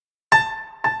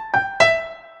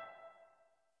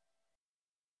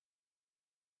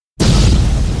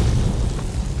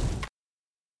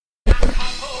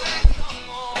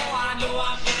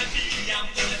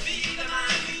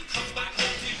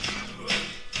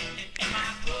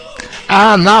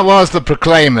And that was the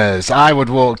Proclaimers. I would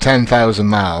walk 10,000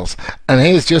 miles. And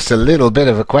here's just a little bit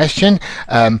of a question.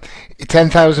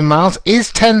 10,000 miles,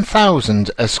 is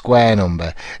 10,000 a square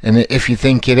number? And if you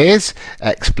think it is,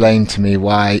 explain to me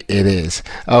why it is.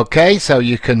 Okay, so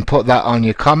you can put that on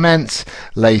your comments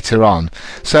later on.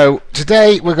 So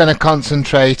today we're going to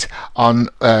concentrate on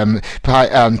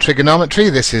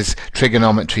trigonometry. This is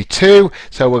trigonometry 2,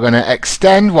 so we're going to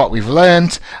extend what we've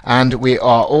learned, and we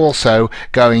are also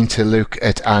going to look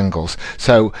at angles.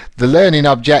 So the learning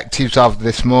objectives of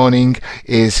this morning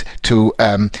is to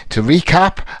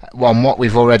recap on what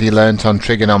we've already learnt on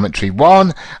trigonometry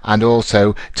 1, and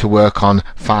also to work on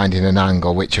finding an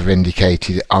angle, which I've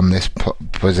indicated on this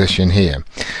position here.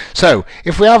 So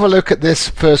if we have a look at this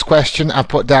first question I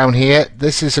put down here,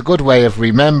 this is a good way of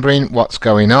remembering what's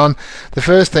going on. The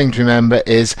first thing to remember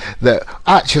is that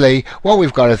actually what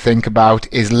we've got to think about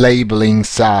is labelling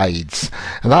sides,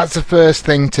 and that's the first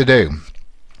thing to do.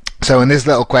 So in this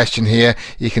little question here,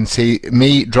 you can see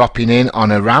me dropping in on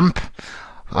a ramp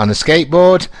on a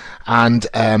skateboard, and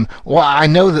what I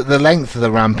know that the length of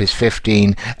the ramp is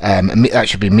 15, that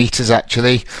should be meters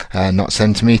actually, not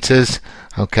centimeters.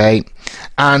 Okay,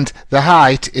 and the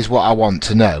height is what I want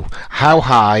to know. How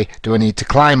high do I need to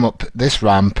climb up this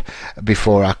ramp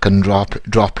before I can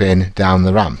drop in down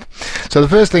the ramp? So the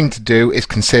first thing to do is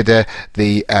consider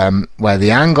the where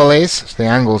the angle is. So the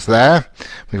angle's there.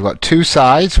 We've got two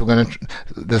sides.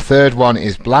 The third one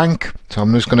is blank, so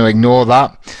I'm just going to ignore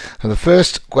that. So the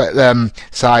first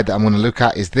side that I'm going to look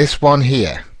at is this one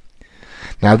here.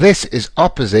 Now this is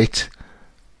opposite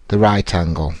the right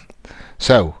angle.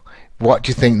 So what do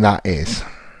you think that is?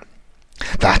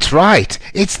 That's right,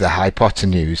 it's the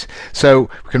hypotenuse. So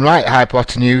we can write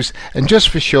hypotenuse, and just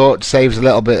for short, saves a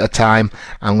little bit of time,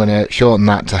 I'm going to shorten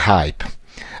that to hype.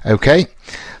 Okay,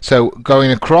 so going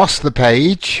across the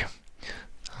page,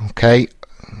 okay,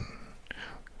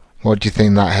 what do you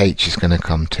think that H is going to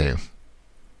come to?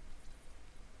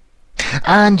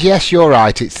 And yes, you're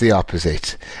right, it's the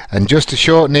opposite. And just to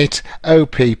shorten it,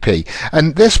 OPP.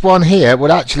 And this one here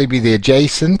would actually be the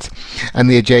adjacent, and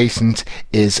the adjacent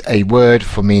is a word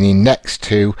for meaning next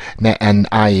to, and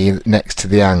i.e. next to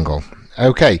the angle.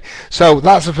 Okay, so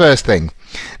that's the first thing.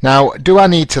 Now, do I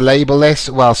need to label this?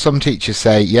 Well, some teachers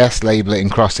say yes, label it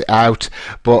and cross it out,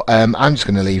 but I'm just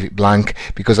going to leave it blank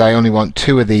because I only want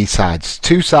two of these sides.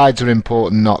 Two sides are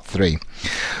important, not three.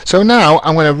 So now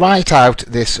I'm going to write out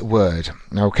this word.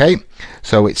 Okay,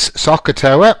 so it's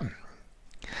Sokotoa.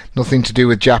 Nothing to do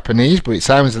with Japanese, but it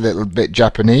sounds a little bit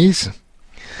Japanese.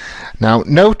 Now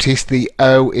notice the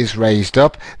O is raised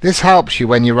up. This helps you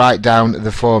when you write down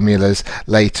the formulas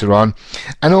later on,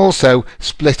 and also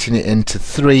splitting it into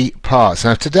three parts.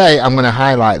 Now today I'm going to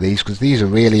highlight these because these are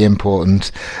really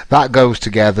important. That goes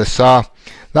together, so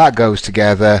that goes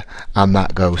together, and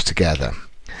that goes together.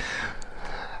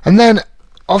 And then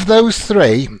of those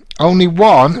three, only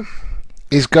one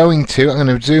is going to, I'm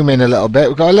going to zoom in a little bit,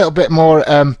 we've got a little bit more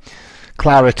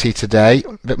clarity today,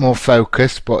 a bit more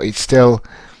focus, but it's still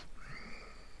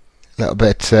a little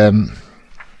bit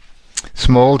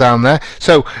small down there.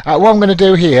 So what I'm going to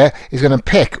do here is going to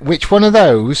pick which one of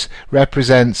those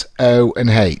represents O and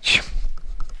H.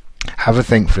 Have a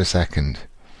think for a second.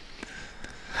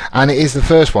 And it is the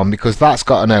first one because that's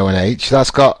got an O and H,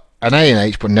 that's got an A and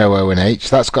H but no O and H,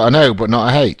 that's got an O but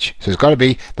not a H, so it's got to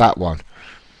be that one.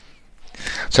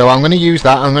 So I'm going to use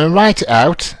that, I'm going to write it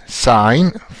out,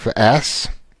 sine for S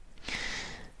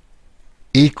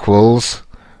equals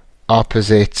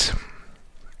opposite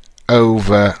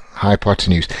over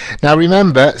hypotenuse. Now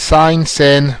remember, sine,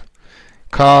 sin,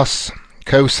 cos,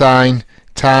 cosine,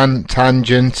 tan,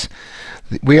 tangent,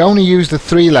 we only use the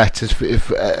three letters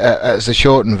as a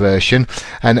shortened version,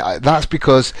 and that's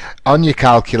because on your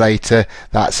calculator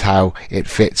that's how it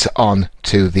fits on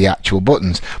to the actual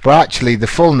buttons. But actually the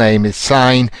full name is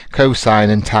sine, cosine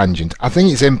and tangent. I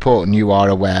think it's important you are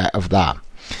aware of that.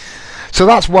 So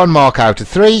that's one mark out of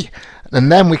three, and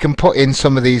then we can put in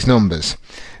some of these numbers.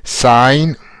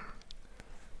 Sine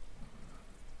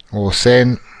or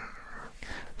sin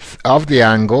of the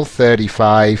angle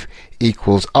 35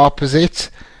 equals opposite,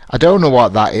 I don't know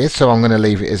what that is, so I'm going to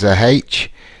leave it as a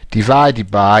H, divided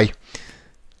by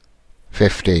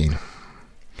 15.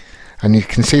 And you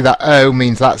can see that O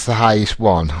means that's the highest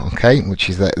one, okay,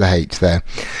 which is the H there.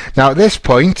 Now at this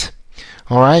point,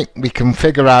 alright, we can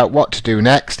figure out what to do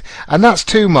next, and that's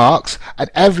 2 marks, and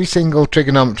every single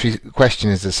trigonometry question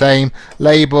is the same.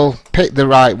 Label, pick the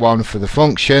right one for the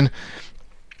function,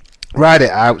 write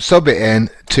it out, sub it in,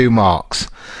 2 marks.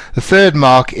 The third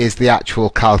mark is the actual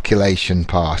calculation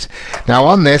part. Now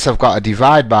on this I've got a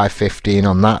divide by 15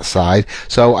 on that side,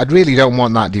 so I really don't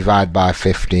want that divide by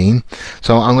 15,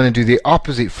 so I'm going to do the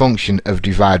opposite function of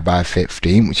divide by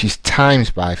 15, which is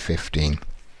times by 15.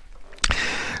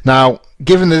 Now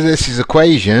given that this is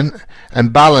equation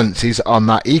and balances on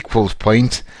that equals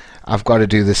point, I've got to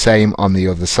do the same on the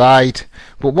other side,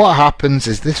 but what happens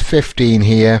is this 15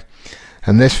 here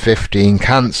and this 15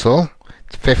 cancel.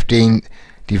 15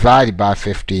 divided by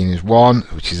 15 is 1,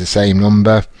 which is the same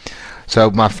number. So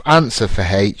my answer for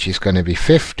H is going to be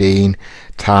 15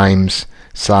 times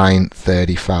sine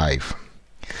 35.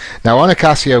 Now on a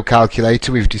Casio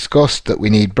calculator we've discussed that we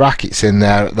need brackets in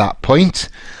there at that point,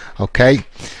 okay,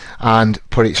 and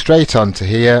put it straight onto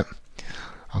here,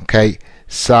 okay,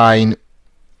 15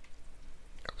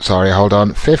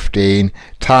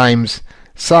 times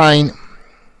sine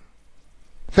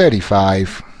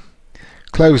 35,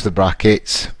 close the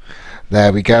brackets.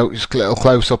 There we go, just a little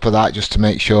close up of that just to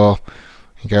make sure.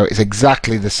 You go, it's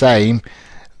exactly the same.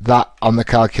 That on the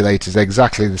calculator is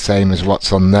exactly the same as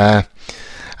what's on there,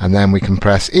 and then we can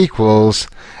press equals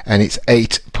and it's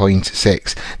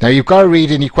 8.6. Now you've got to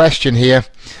read in your question here,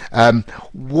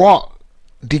 what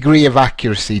degree of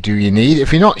accuracy do you need?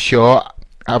 If you're not sure,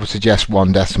 I would suggest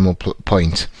 1 decimal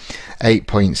point,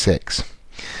 8.6.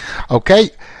 okay.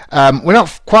 We're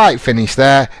not quite finished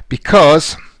there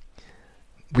because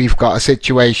we've got a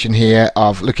situation here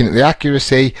of looking at the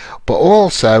accuracy but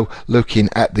also looking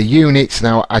at the units.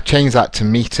 Now I changed that to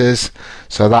meters,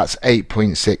 so that's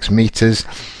 8.6 meters,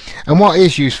 and what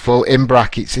is useful in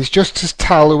brackets is just to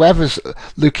tell whoever's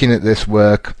looking at this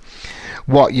work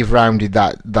what you've rounded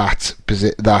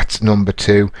that number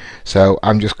to. So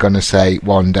I'm just going to say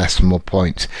 1 decimal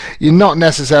point. You're not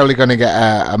necessarily going to get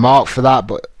a mark for that,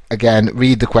 but again,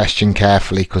 read the question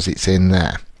carefully because it's in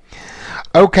there.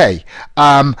 Okay,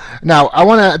 now I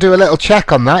want to do a little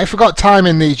check on that. If we've got time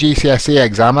in the GCSE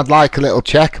exam, I'd like a little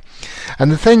check. And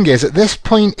the thing is, at this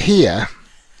point here,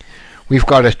 we've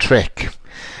got a trick.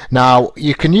 Now,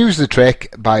 you can use the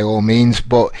trick by all means,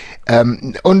 but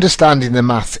understanding the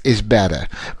maths is better.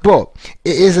 But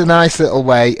it is a nice little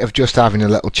way of just having a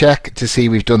little check to see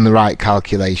we've done the right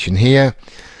calculation here.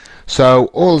 So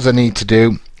all I need to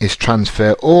do is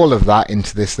transfer all of that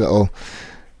into this little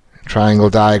triangle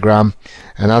diagram,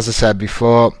 and as I said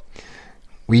before,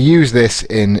 we use this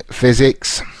in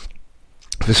physics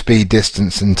for speed,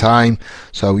 distance and time,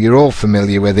 so you're all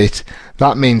familiar with it.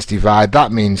 That means divide,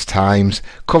 that means times,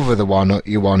 cover the one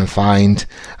you want to find,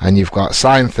 and you've got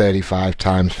sine 35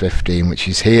 times 15, which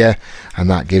is here, and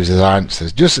that gives us our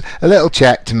answers. Just a little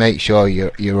check to make sure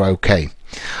you're okay.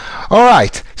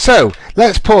 Alright, so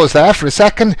let's pause there for a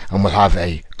second and we'll have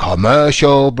a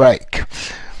commercial break.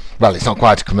 Well, it's not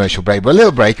quite a commercial break, but a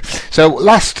little break. So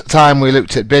last time we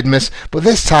looked at BIDMAS, but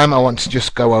this time I want to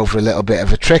just go over a little bit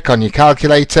of a trick on your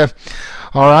calculator.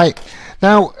 Alright,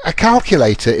 now a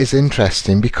calculator is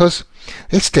interesting because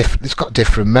it's got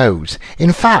different modes.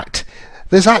 In fact,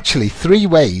 there's actually 3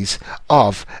 ways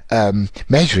of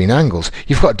measuring angles.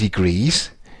 You've got degrees,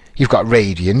 you've got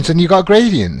radians, and you've got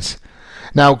gradients.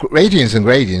 Now, radians and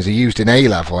gradients are used in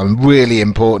A-level and really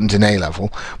important in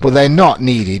A-level, but they're not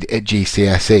needed at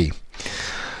GCSE.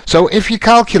 So if your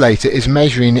calculator is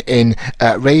measuring in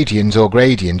radians or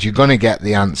gradients, you're going to get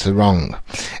the answer wrong.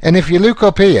 And if you look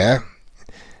up here,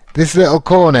 this little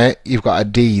corner, you've got a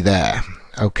D there.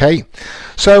 Okay,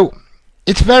 so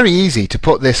it's very easy to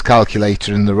put this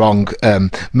calculator in the wrong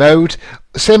mode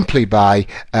simply by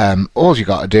all you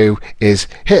got to do is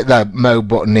hit the mode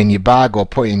button in your bag or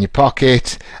put it in your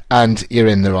pocket and you're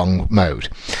in the wrong mode.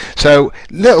 So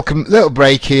little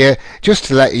break here just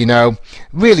to let you know,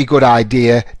 really good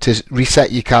idea to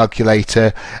reset your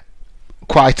calculator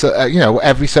quite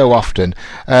every so often,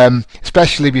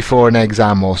 especially before an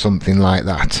exam or something like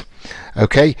that.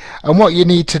 Okay, and what you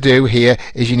need to do here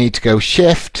is you need to go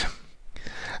shift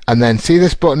and then see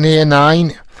this button here,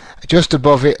 9, just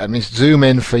above it. Let me zoom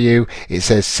in for you. It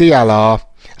says CLR,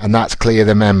 and that's clear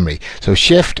the memory. So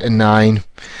shift and 9,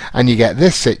 and you get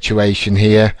this situation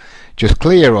here. Just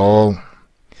clear all.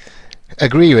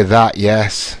 Agree with that,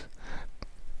 yes.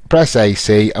 Press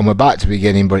AC, and we're back to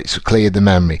beginning, but it's cleared the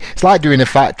memory. It's like doing a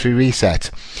factory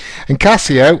reset. And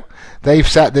Casio, they've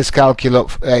set this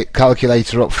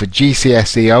calculator up for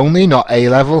GCSE only, not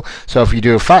A-level. So if you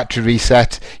do a factory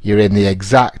reset, you're in the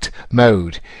exact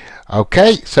mode.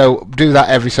 Okay, so do that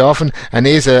every so often. And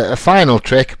here's a final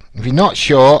trick. If you're not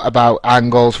sure about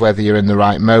angles, whether you're in the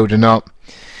right mode or not,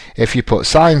 if you put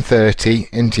sine 30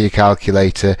 into your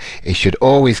calculator, it should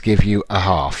always give you a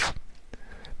half.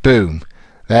 Boom.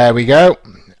 There we go.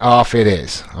 half it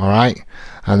is. Alright,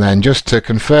 and then just to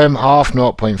confirm, half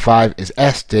 0.5 is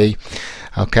SD.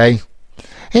 Okay,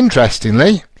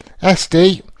 interestingly,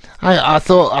 SD, I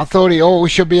thought it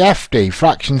always should be FD,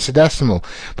 fractions to decimal,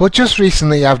 but just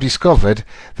recently I've discovered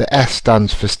that S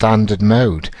stands for standard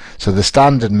mode. So the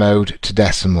standard mode to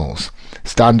decimals.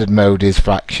 Standard mode is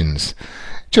fractions.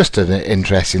 Just an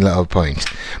interesting little point.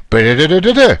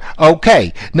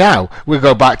 Okay, now we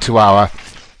go back to our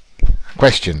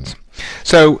questions.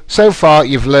 So far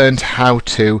you've learned how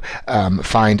to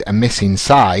find a missing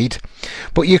side,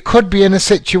 but you could be in a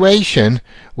situation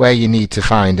where you need to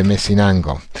find a missing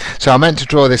angle. So I meant to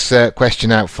draw this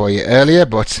question out for you earlier,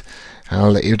 but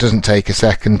it doesn't take a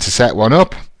second to set one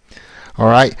up.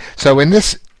 Alright, so in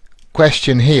this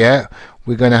question here,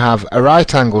 we're going to have a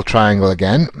right angle triangle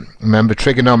again. Remember,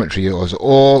 trigonometry is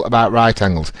all about right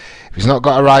angles. If it's not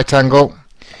got a right angle,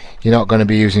 you're not going to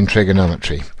be using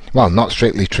trigonometry. Well, not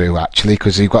strictly true actually,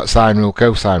 because you've got sine rule,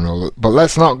 cosine rule, but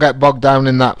let's not get bogged down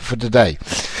in that for today.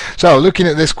 So looking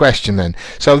at this question then,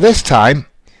 so this time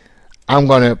I'm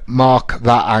going to mark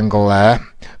that angle there,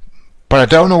 but I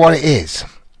don't know what it is.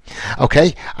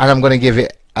 Okay, and I'm going to give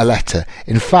it a letter.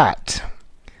 In fact,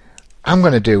 I'm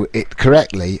going to do it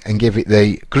correctly and give it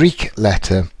the Greek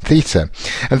letter theta.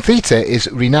 And theta is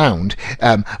renowned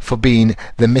for being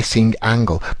the missing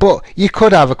angle. But you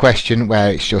could have a question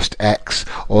where it's just x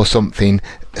or something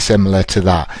similar to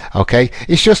that. Okay,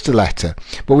 it's just a letter,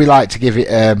 but we like to give it,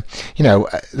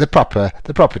 the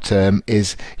proper term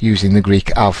is using the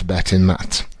Greek alphabet in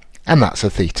maths, and that's a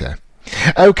theta.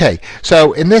 Okay,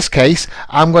 so in this case,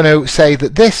 I'm going to say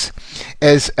that this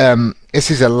is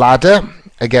a ladder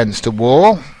against a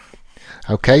wall.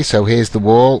 Okay, so here's the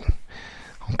wall.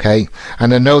 Okay,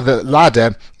 and I know that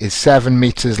ladder is 7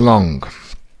 meters long.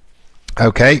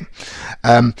 Okay,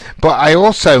 but I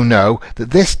also know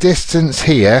that this distance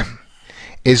here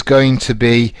is going to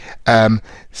be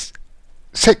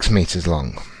 6 meters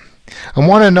long. And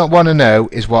what I want to know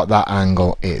is what that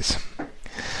angle is.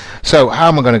 So how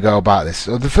am I going to go about this?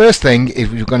 So the first thing is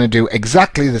we're going to do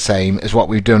exactly the same as what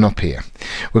we've done up here.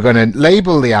 We're going to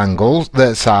label the angles,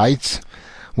 the sides.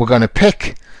 We're going to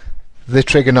pick the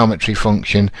trigonometry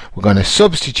function. We're going to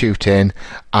substitute in,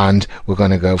 and we're going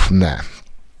to go from there.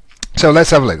 So let's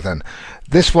have a look then.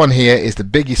 This one here is the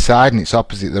biggest side, and it's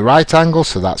opposite the right angle,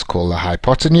 so that's called the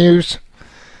hypotenuse.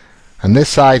 And this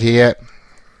side here,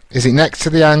 is it next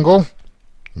to the angle?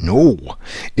 No.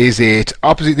 Is it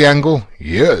opposite the angle?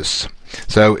 Yes.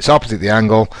 So it's opposite the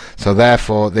angle, so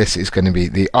therefore this is going to be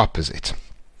the opposite.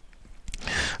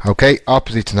 Okay,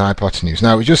 opposite and hypotenuse.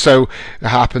 Now it just so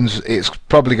happens it's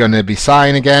probably going to be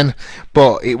sine again,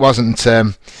 but it wasn't.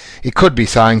 It could be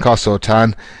sine, cos or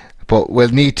tan, but we'll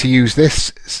need to use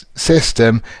this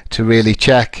system to really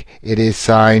check it is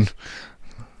sine.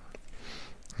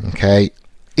 Okay,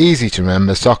 easy to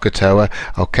remember, SOHCAHTOA.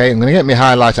 Okay, I'm going to get my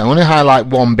highlighter. I'm going to highlight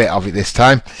one bit of it this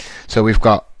time. So we've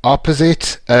got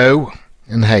opposite, O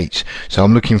and H. So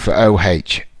I'm looking for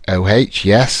OH. OH,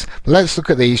 yes. But let's look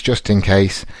at these just in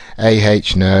case.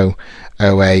 AH, no.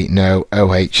 OA, no.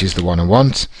 OH is the one I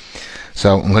want.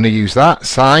 So I'm going to use that,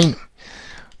 sine.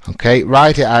 Okay,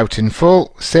 write it out in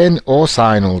full. Sin or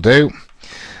sine will do.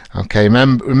 Okay,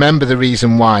 remember the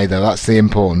reason why though, that's the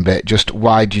important bit. Just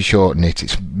why do you shorten it?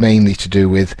 It's mainly to do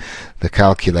with the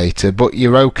calculator, but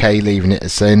you're okay leaving it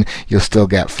as sin, you'll still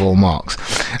get full marks.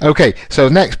 Okay, so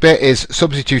next bit is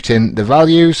substituting the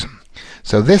values.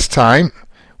 So this time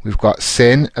we've got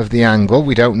sin of the angle,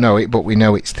 we don't know it, but we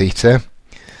know it's theta.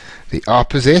 The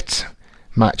opposite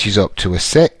matches up to a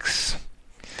 6.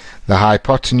 The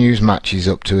hypotenuse matches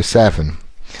up to a 7.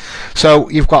 So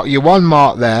you've got your 1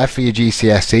 mark there for your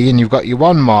GCSE, and you've got your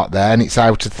 1 mark there, and it's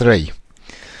out of 3.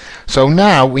 So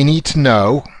now we need to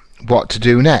know what to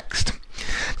do next.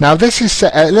 Now this is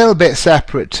a little bit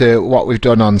separate to what we've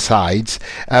done on sides.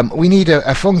 We need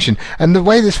a function, and the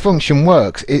way this function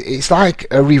works, it's like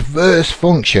a reverse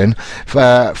function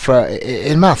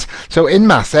in maths. So in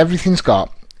maths, everything's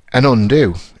got an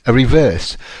undo, a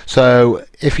reverse. So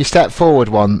if you step forward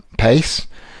 1 pace,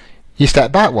 you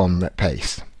step back 1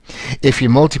 pace. If you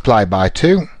multiply by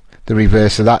 2, the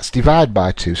reverse of that's divide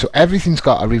by 2. So everything's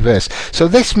got a reverse. So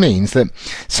this means that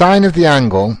sine of the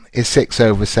angle is 6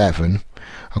 over 7.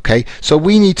 Okay, so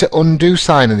we need to undo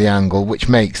sine of the angle, which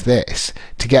makes this,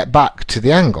 to get back to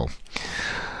the angle.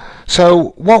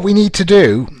 So what we need to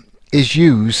do is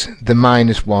use the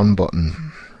 -1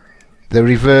 button. The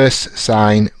reverse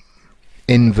sine,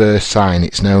 inverse sine,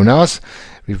 it's known as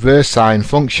reverse sine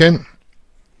function,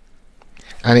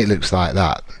 and it looks like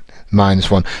that.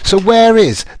 minus 1. So where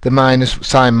is the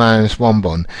sine minus 1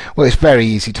 button? Well, it's very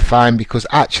easy to find because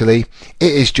actually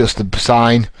it is just the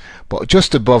sign, but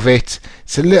just above it,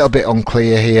 it's a little bit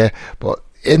unclear here, but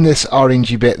in this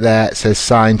orangey bit there it says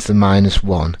sine to the minus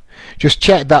 1. Just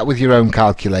check that with your own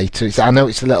calculator. I know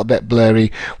it's a little bit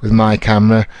blurry with my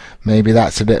camera, maybe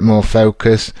that's a bit more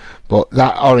focus, but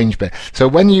that orange bit. So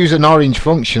when you use an orange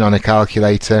function on a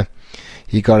calculator,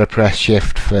 you got to press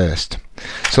shift first.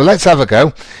 So let's have a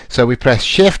go. So we press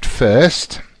shift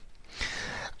first,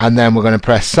 and then we're going to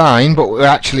press sine, but we're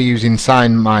actually using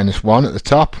sine minus 1 at the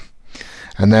top,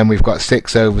 and then we've got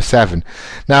 6 over 7.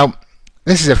 Now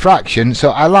this is a fraction,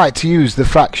 so I like to use the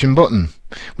fraction button,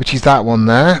 which is that one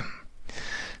there.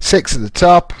 6 at the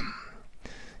top,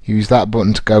 use that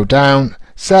button to go down,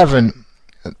 7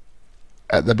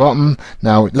 at the bottom.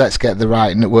 Now let's get the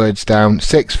right words down.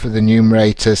 6 for the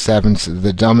numerator, 7 for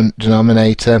the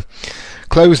denominator.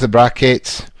 Close the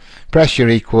brackets, press your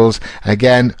equals,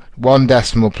 again 1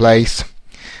 decimal place,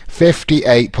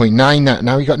 58.99.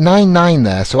 Now you've got 99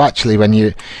 there, so actually when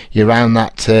you round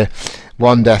that to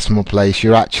 1 decimal place,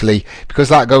 you're actually, because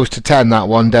that goes to 10, that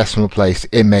 1 decimal place,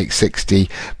 it makes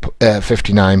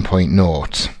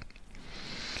 59.0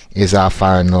 is our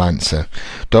final answer.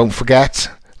 Don't forget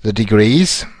the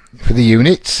degrees for the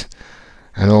units,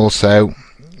 and also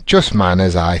just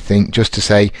manners, I think, just to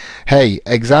say, hey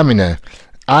examiner,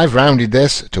 I've rounded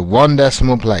this to 1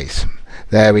 decimal place.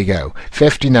 There we go,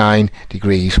 59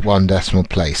 degrees 1 decimal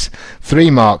place. 3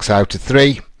 marks out of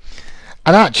 3.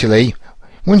 And actually,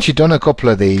 once you've done a couple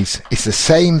of these, it's the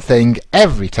same thing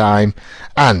every time,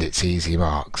 and it's easy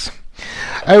marks.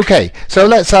 Okay, so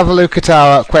let's have a look at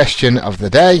our question of the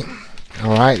day.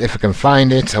 Alright, if I can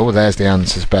find it. Oh, there's the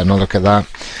answers. Better not look at that.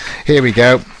 Here we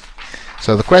go.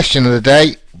 So the question of the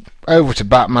day, over to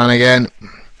Batman again.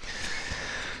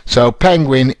 So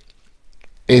Penguin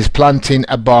is planting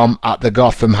a bomb at the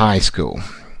Gotham High School.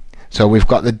 So we've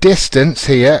got the distance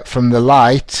here from the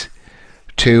light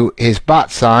to his bat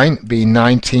sign being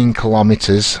 19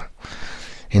 kilometers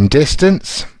in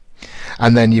distance,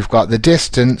 and then you've got the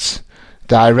distance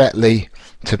directly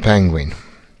to Penguin.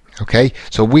 Okay,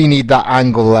 so we need that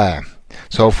angle there.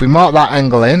 So if we mark that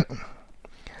angle in,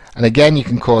 and again you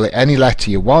can call it any letter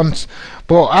you want,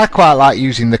 but I quite like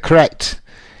using the correct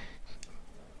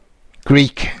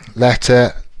Greek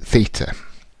letter theta.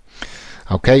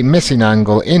 Okay, missing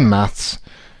angle in maths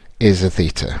is a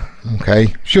theta.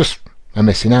 Okay, it's just a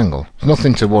missing angle,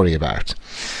 nothing to worry about.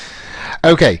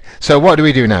 Okay, so what do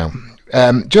we do now?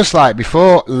 Just like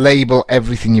before, label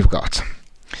everything you've got.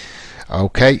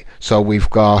 Okay, so we've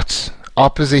got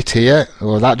opposite here.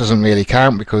 Well, that doesn't really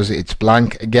count because it's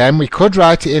blank. Again, we could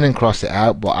write it in and cross it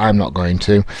out, but I'm not going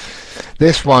to.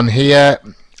 This one here,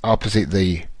 opposite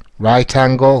the right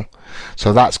angle,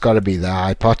 so that's got to be the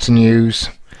hypotenuse.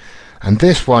 And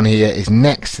this one here is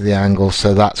next to the angle,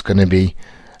 so that's going to be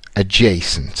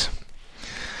adjacent.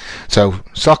 So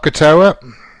SOHCAHTOA,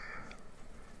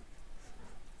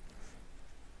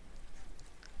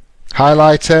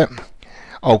 highlighter.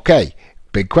 Okay,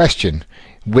 big question.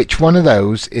 Which one of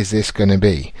those is this going to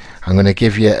be? I'm going to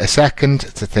give you a second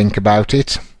to think about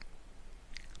it.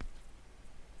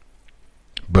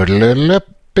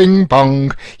 Bing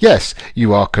bong. Yes,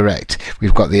 you are correct.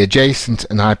 We've got the adjacent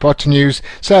and hypotenuse,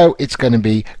 so it's going to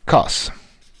be cos.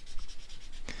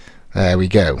 There we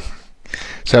go.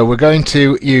 So we're going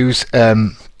to use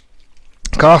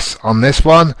cos on this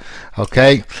one.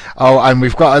 Okay. Oh, and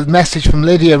we've got a message from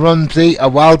Lydia Rumsey.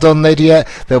 Well done, Lydia.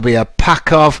 There'll be a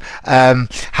pack of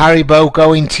Haribo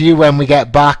going to you when we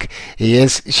get back.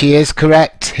 She is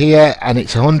correct here, and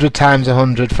it's 100 times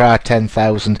 100 for our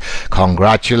 10,000.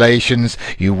 Congratulations,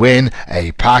 you win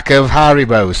a pack of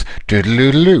Haribos.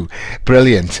 Doodle-doodle-doo.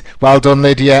 Brilliant. Well done,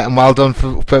 Lydia, and well done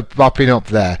for popping up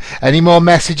there. Any more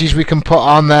messages we can put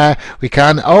on there? We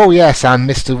can. Oh yes, and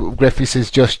Mr. Griffiths has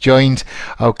just joined.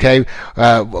 Okay.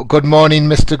 Good morning,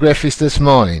 Mr. Griffiths, this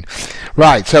morning.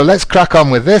 Right, so let's crack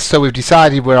on with this. So we've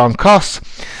decided we're on cos.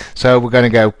 So we're going to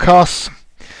go cos.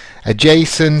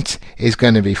 Adjacent is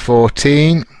going to be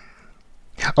 14.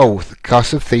 Oh, the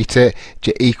cos of theta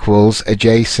equals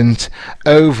adjacent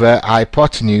over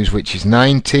hypotenuse, which is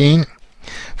 19.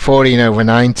 14 over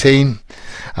 19.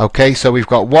 Okay, so we've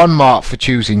got 1 mark for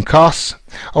choosing cos.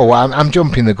 Oh, I'm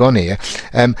jumping the gun here.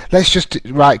 Let's just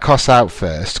write cos out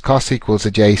first. Cos equals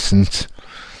adjacent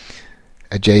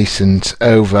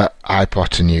over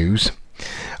hypotenuse.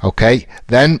 Okay,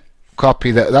 then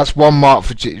copy that. That's 1 mark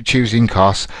for choosing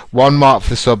cos, 1 mark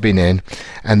for subbing in,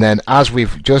 and then as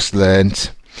we've just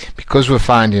learnt, because we're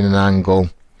finding an angle,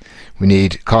 we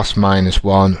need cos minus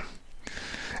 1,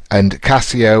 and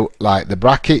Casio like the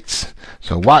brackets.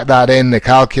 So whack that in the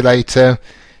calculator.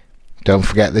 Don't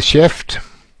forget the shift.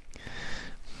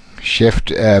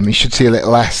 You should see a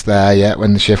little S there,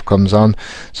 when the shift comes on.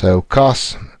 So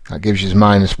cos, that gives you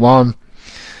 -1.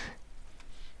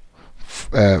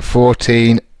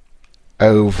 14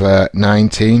 over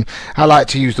 19. I like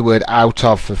to use the word out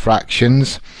of for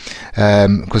fractions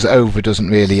because over doesn't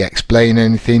really explain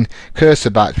anything. Cursor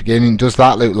back to beginning. Does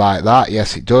that look like that?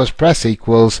 Yes, it does. Press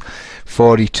equals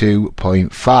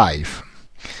 42.5.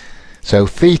 So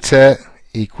theta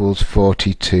equals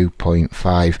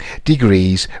 42.5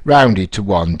 degrees rounded to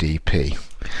 1 dp.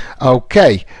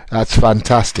 Okay, that's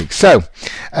fantastic. So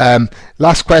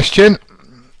last question.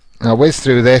 I'll whiz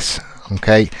through this,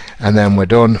 okay, and then we're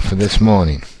done for this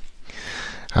morning.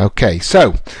 Okay,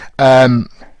 so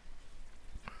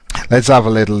let's have a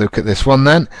little look at this one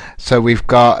then. So we've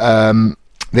got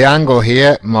the angle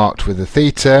here marked with a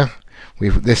theta.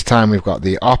 This time we've got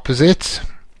the opposite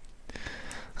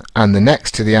and the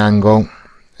next to the angle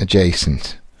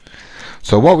adjacent.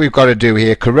 So what we've got to do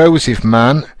here, corrosive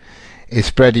man is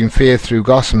spreading fear through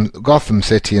Gotham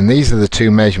City, and these are the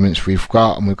two measurements we've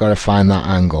got, and we've got to find that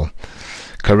angle.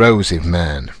 Corrosive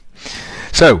man.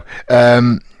 So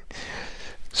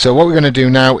what we're going to do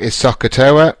now is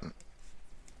SOHCAHTOA.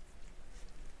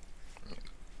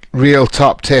 Real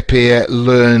top tip here,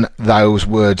 learn those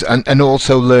words and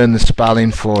also learn the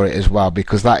spelling for it as well,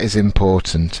 because that is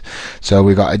important. So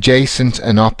we've got adjacent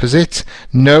and opposite.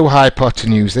 No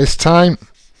hypotenuse this time.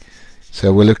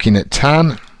 So we're looking at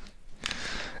tan.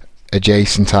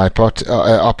 Adjacent,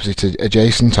 opposite,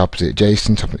 adjacent, opposite,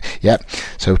 adjacent, opposite. Yep.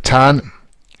 So tan.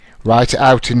 Write it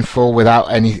out in full without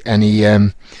any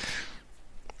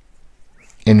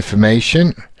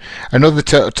information. Another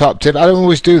top tip, I don't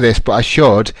always do this, but I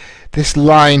should. This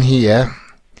line here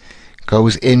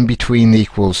goes in between the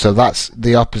equals, so that's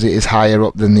the opposite is higher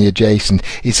up than the adjacent.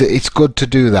 It's good to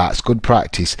do that. It's good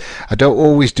practice. I don't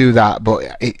always do that,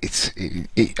 but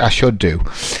I should do.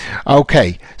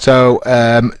 Okay, so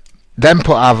then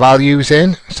put our values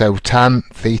in. So tan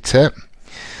theta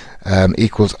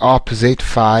equals opposite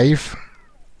 5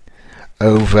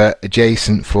 over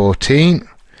adjacent 14,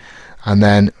 and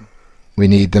then we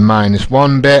need the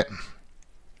 -1 bit,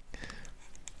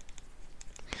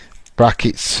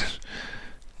 brackets,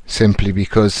 simply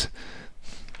because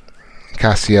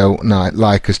Casio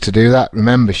like us to do that.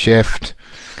 Remember shift,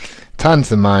 tan to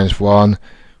the -1,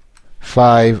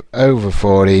 5 over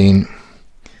 14,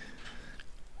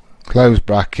 close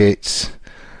brackets.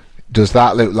 Does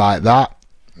that look like that?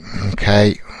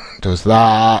 Okay, does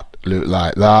that look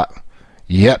like that?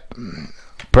 Yep.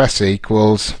 Press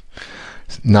equals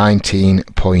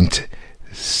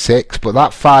 19.6, but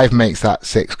that 5 makes that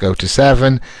 6 go to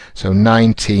 7, so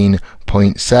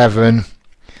 19.7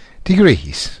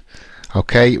 degrees.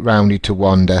 Okay, rounded to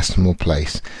 1 decimal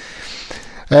place.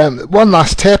 One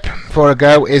last tip before I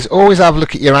go is always have a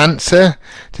look at your answer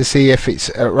to see if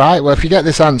it's right. Well, if you get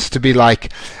this answer to be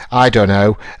like, I don't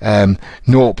know,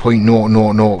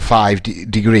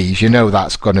 0.0005 degrees, you know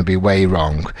that's going to be way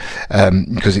wrong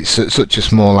because it's such a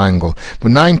small angle.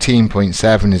 But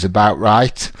 19.7 is about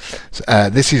right.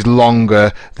 This is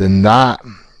longer than that,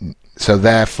 so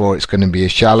therefore it's going to be a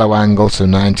shallow angle, so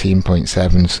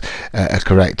 19.7 is a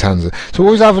correct answer. So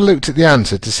always have a look at the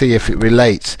answer to see if it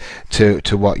relates to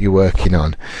what you're working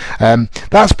on.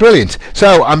 That's brilliant.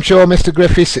 So I'm sure Mr.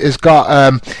 Griffiths has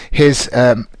got his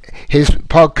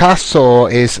podcasts or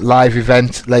his live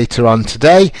event later on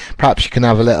today. Perhaps you can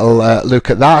have a little look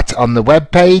at that on the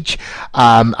web page,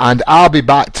 and I'll be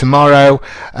back tomorrow.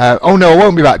 Oh no, I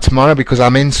won't be back tomorrow because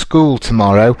I'm in school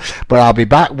tomorrow, but I'll be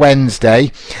back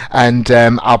Wednesday, and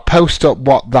I'll post up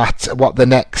what the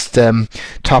next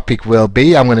topic will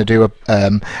be. I'm going to do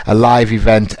a live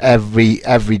event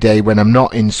every day when I'm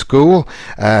not in school,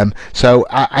 so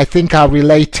I think I'll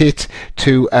relate it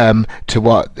to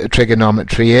what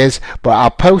trigonometry is, but I'll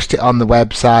post it on the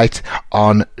website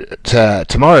on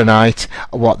tomorrow night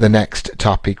what the next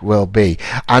topic will be.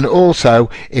 And also,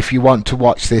 if you want to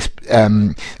watch this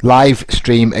live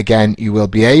stream again, you will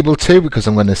be able to, because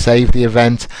I'm going to save the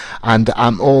event, and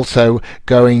I'm also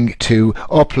going to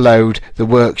upload the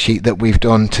worksheet that we've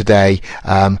done today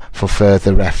for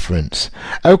further reference.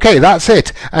 Okay, that's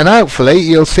it, and hopefully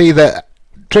you'll see that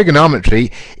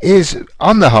trigonometry is,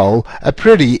 on the whole, a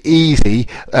pretty easy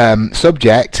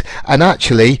subject, and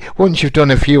actually once you've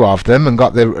done a few of them and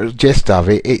got the gist of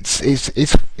it,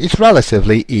 it's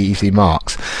relatively easy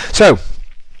marks. So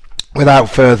without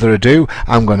further ado,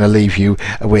 I'm going to leave you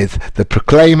with the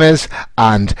Proclaimers,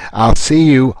 and I'll see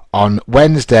you on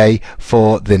Wednesday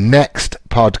for the next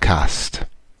podcast.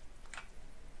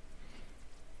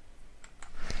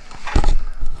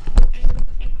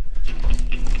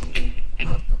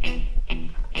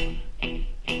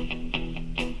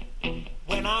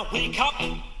 wake up,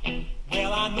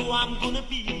 well I know I'm gonna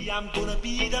be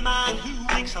the man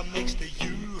who wakes up next to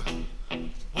you.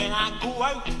 When I go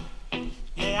out,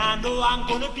 yeah I know I'm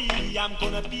gonna be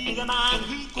the man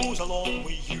who goes along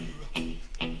with you.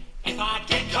 If I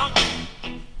get drunk,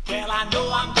 well I know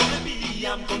I'm gonna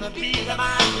be the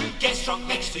man who gets drunk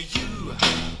next to you.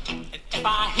 And if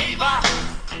I heaver,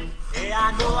 yeah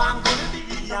I know I'm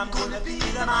gonna be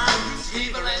the man who's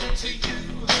heavering to you.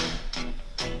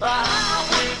 But I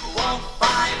would walk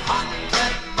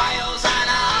 500 miles and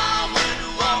I would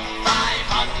walk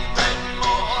 500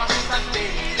 more to be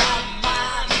the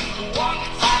man who walked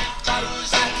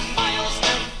 5,000 miles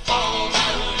to fall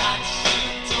down at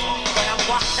your door. When I'm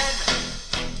walking,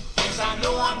 yes I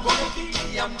know I'm gonna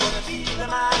be the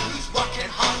man who's working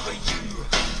hard for you.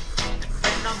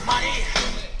 And the money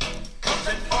comes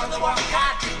in for the work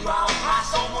I do, I'll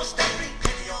pass almost every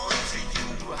penny on to you.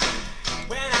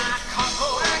 When I come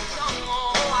home,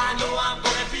 oh, I know I'm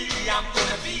gonna be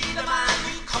the man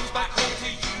who comes back home to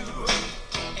you.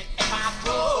 And if I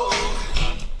broke,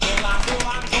 well, I know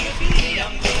I'm gonna be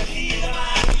the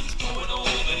man who's going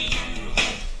over to you.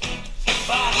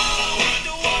 But I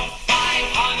would walk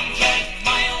 500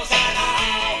 miles and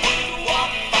I would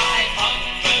walk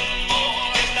 500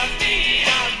 more just to be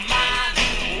the man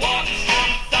who walks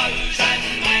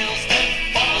 1,000 miles to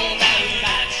fall down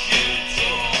at your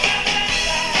door.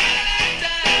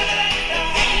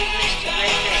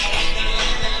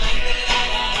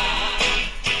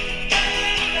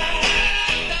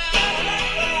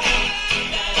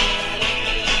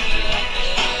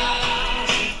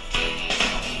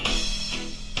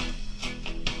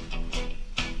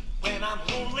 When I'm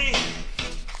lonely,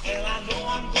 well I know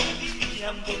I'm gonna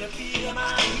be the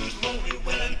man who's lonely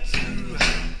willing too.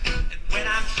 And when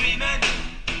I'm dreaming,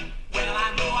 well I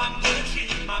know I'm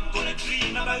gonna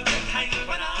dream about the time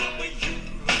when